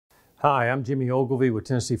Hi, I'm Jimmy Ogilvie with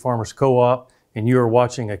Tennessee Farmers Co-op, and you are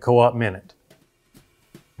watching a Co-op Minute.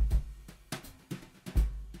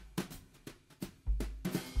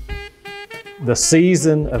 The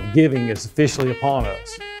season of giving is officially upon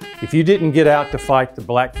us. If you didn't get out to fight the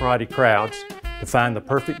Black Friday crowds to find the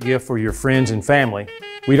perfect gift for your friends and family,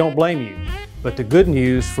 we don't blame you. But the good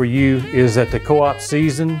news for you is that the Co-op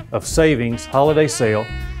Season of Savings holiday sale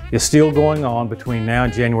is still going on between now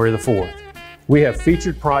and January the 4th. We have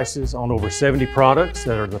featured prices on over 70 products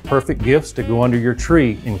that are the perfect gifts to go under your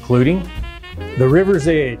tree, including the River's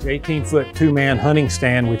Edge 18-foot two-man hunting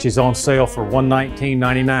stand, which is on sale for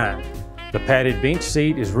 $119.99. The padded bench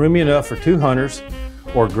seat is roomy enough for two hunters,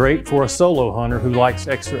 or great for a solo hunter who likes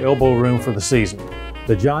extra elbow room for the season.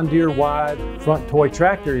 The John Deere wide front toy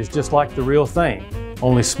tractor is just like the real thing,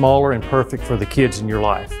 only smaller and perfect for the kids in your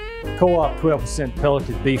life. Co-op 12%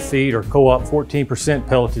 pelleted beef feed or Co-op 14%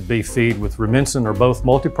 pelleted beef feed with Rumensin are both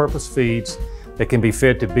multi-purpose feeds that can be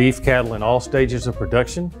fed to beef cattle in all stages of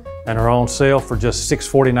production and are on sale for just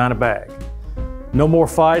 $6.49 a bag. No more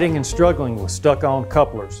fighting and struggling with stuck-on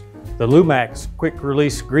couplers. The Lumax quick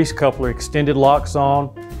release grease coupler extended locks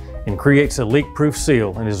on and creates a leak-proof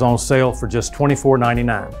seal and is on sale for just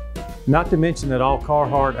 $24.99. Not to mention that all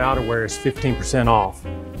Carhartt outerwear is 15% off.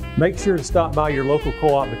 Make sure to stop by your local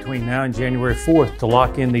co-op between now and January 4th to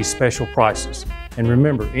lock in these special prices. And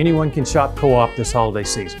remember, anyone can shop co-op this holiday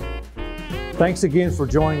season. Thanks again for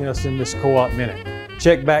joining us in this Co-op Minute.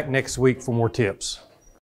 Check back next week for more tips.